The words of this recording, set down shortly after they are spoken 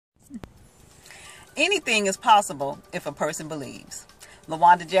Anything is possible if a person believes.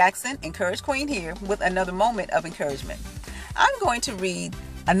 LaWanda Jackson, Encourage Queen here with another moment of encouragement. I'm going to read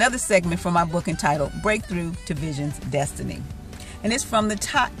another segment from my book entitled Breakthrough to Vision's Destiny. And it's from the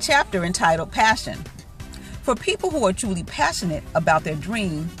chapter entitled Passion. For people who are truly passionate about their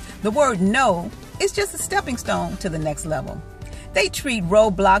dream, the word no is just a stepping stone to the next level. They treat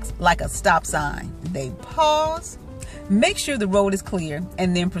roadblocks like a stop sign. They pause, make sure the road is clear,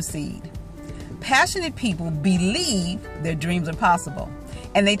 and then proceed. Passionate people believe their dreams are possible,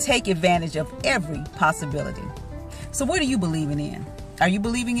 and they take advantage of every possibility. So what are you believing in? Are you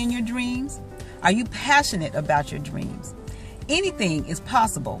believing in your dreams? Are you passionate about your dreams? Anything is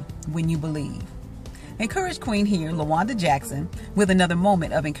possible when you believe. Encourage Queen here, LaWanda Jackson, with another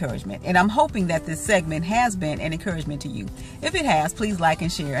moment of encouragement. And I'm hoping that this segment has been an encouragement to you. If it has, please like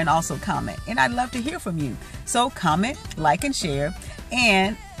and share and also comment. And I'd love to hear from you. So comment, like, and share.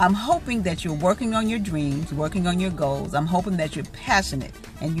 And I'm hoping that you're working on your dreams, working on your goals. I'm hoping that you're passionate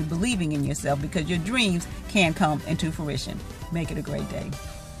and you're believing in yourself because your dreams can come into fruition. Make it a great day.